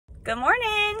Good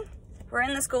morning. We're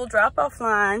in the school drop-off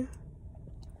line.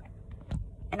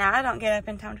 And I don't get up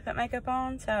in time to put makeup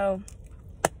on, so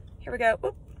here we go.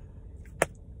 Oop.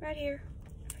 Right here.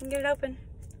 I can get it open.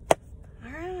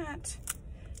 All right.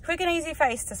 Quick and easy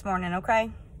face this morning,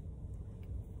 okay?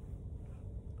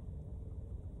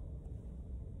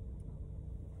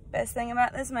 Best thing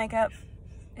about this makeup,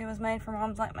 it was made for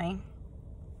moms like me.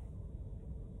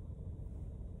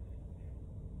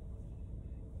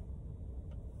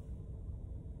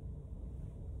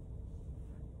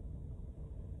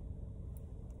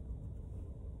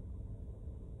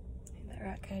 Ain't that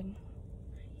right, Caden?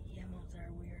 Yeah, moms are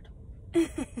weird.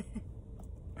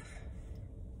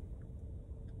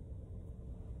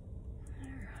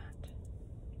 Alright.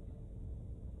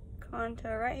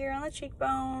 Contour right here on the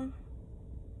cheekbone.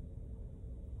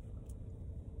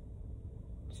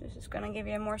 This is going to give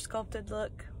you a more sculpted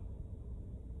look.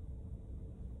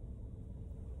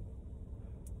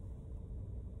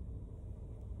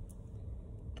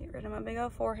 Get rid of my big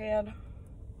old forehead.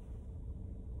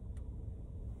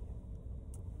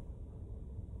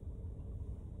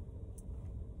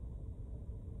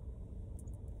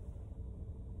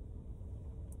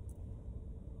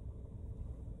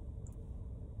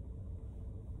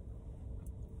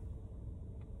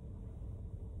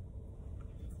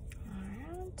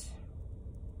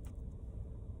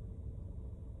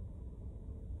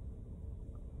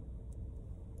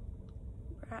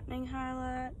 Brightening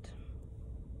highlight,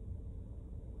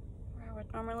 where I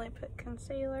would normally put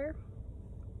concealer.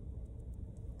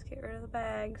 Let's get rid of the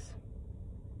bags.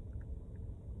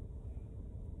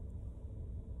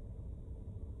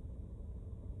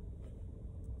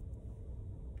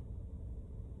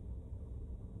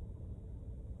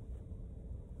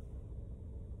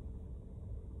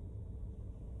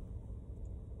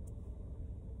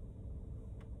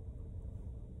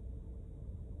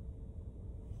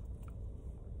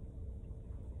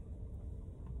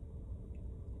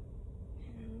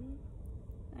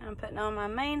 I'm putting on my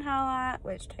main highlight,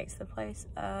 which takes the place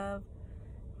of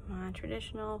my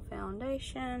traditional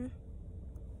foundation.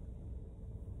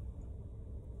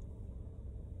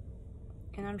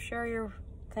 And I'm sure you're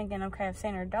thinking, okay, I've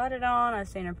seen her dot it on, I've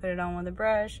seen her put it on with a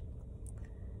brush.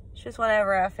 It's just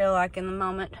whatever I feel like in the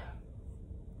moment.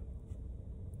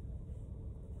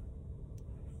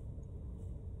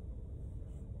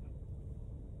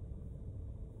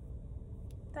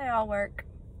 They all work.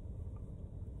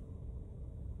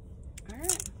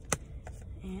 Alright,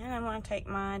 and I'm going to take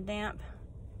my damp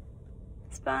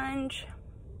sponge,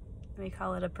 we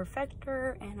call it a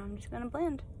perfector, and I'm just going to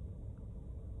blend.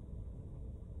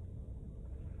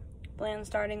 Blend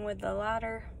starting with the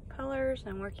lighter colors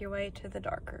and work your way to the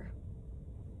darker.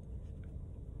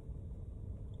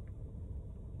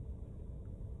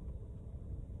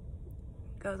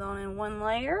 Goes on in one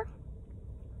layer,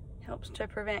 helps to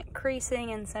prevent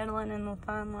creasing and settling in the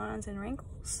fine lines and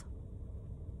wrinkles.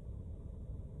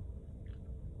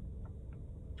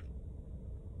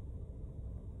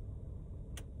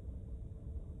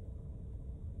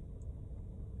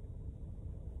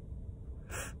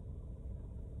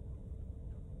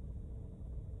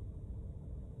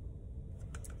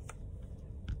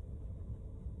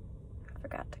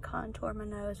 Forgot to contour my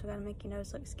nose. We gotta make your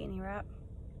nose look skinny, right?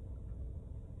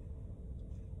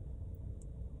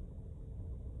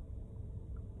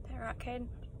 Is that right, Caden?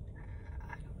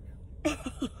 I don't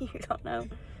know. You don't know?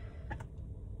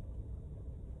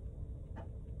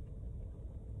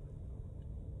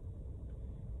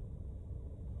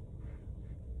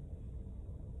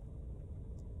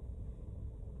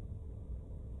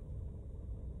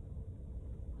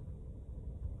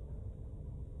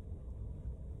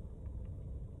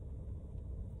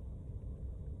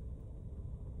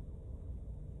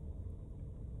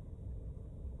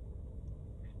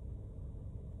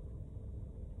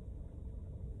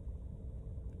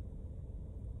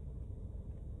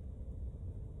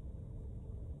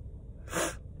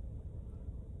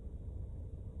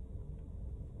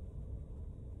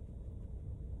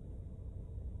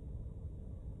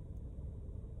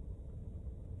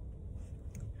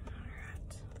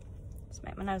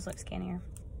 Make my nose look skinnier.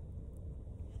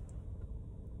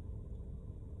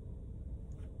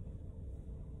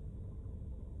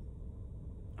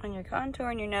 On your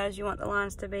contour and your nose, you want the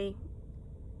lines to be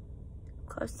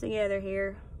close together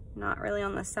here. Not really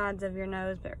on the sides of your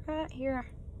nose, but right here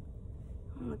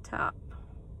on the top.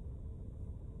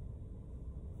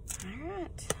 All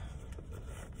right.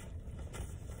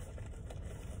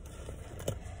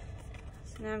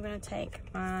 So now I'm going to take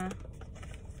my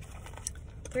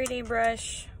 3D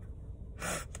brush.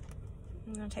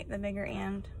 I'm going to take the bigger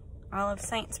end. All of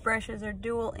Saint's brushes are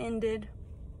dual-ended.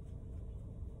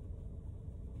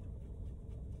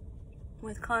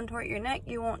 with Contort Your Neck,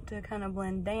 you want to kind of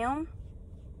blend down.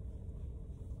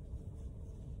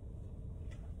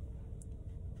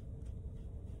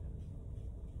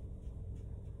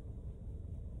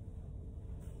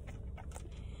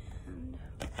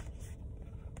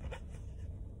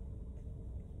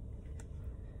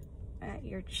 And at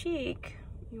your cheek,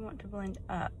 you want to blend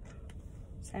up.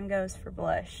 Same goes for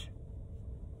blush.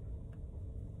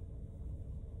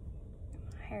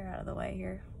 Get my hair out of the way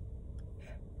here.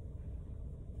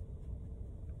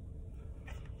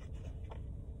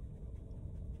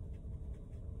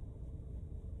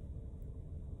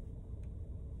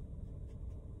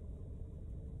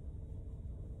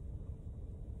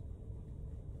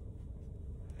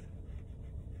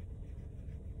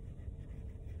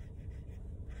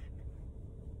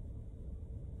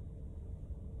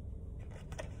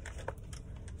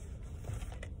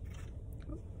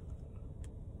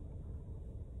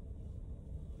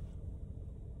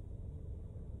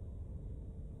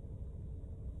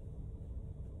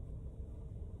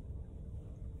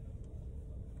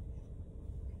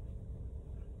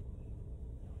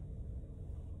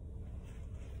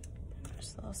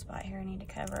 Just a little spot here I need to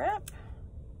cover up.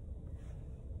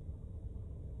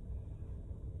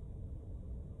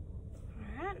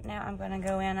 Alright, now I'm going to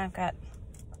go in. I've got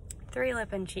 3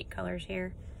 lip and cheek colors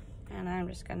here, and I'm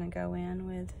just going to go in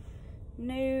with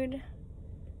Nude.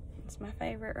 It's my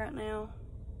favorite right now.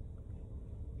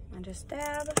 I just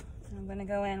dab, and I'm going to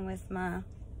go in with my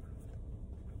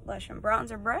blush and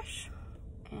bronzer brush,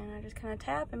 and I just kind of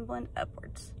tap and blend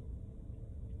upwards.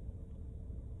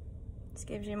 This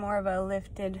gives you more of a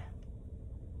lifted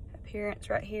appearance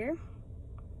right here.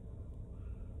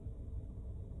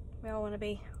 We all want to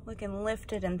be looking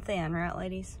lifted and thin, right,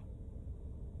 ladies?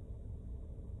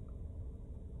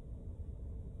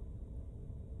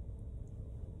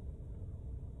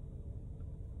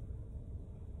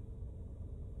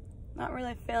 Not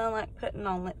really feeling like putting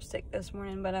on lipstick this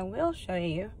morning, but I will show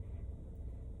you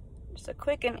just a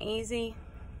quick and easy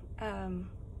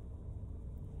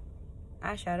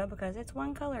eyeshadow because it's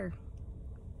one color.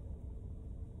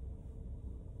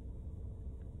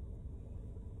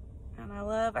 And I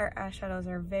love our eyeshadows.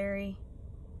 Are very,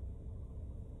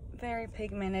 very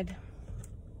pigmented.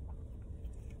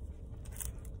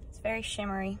 It's very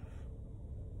shimmery.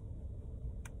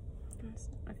 I don't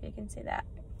know if you can see that.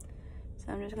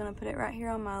 So I'm just gonna put it right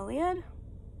here on my lid.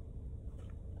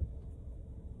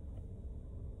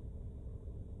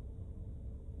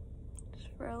 Just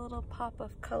for a little pop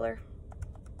of color.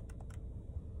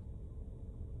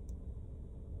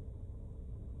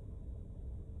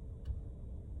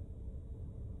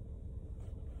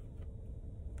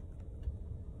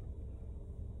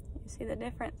 See the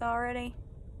difference already?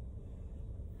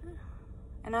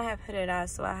 And I have hooded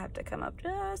eyes, so I have to come up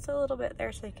just a little bit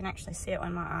there so you can actually see it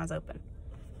when my eyes open.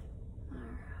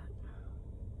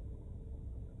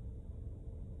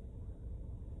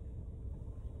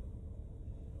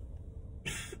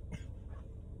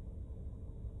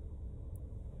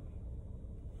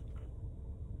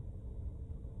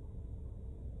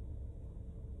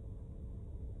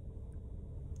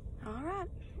 All right,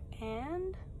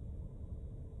 and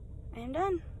I'm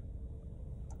done.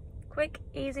 Quick,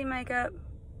 easy makeup,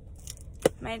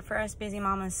 made for us busy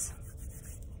mamas.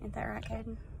 Ain't that right,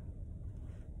 Caden?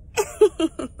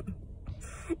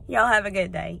 Y'all have a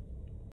good day.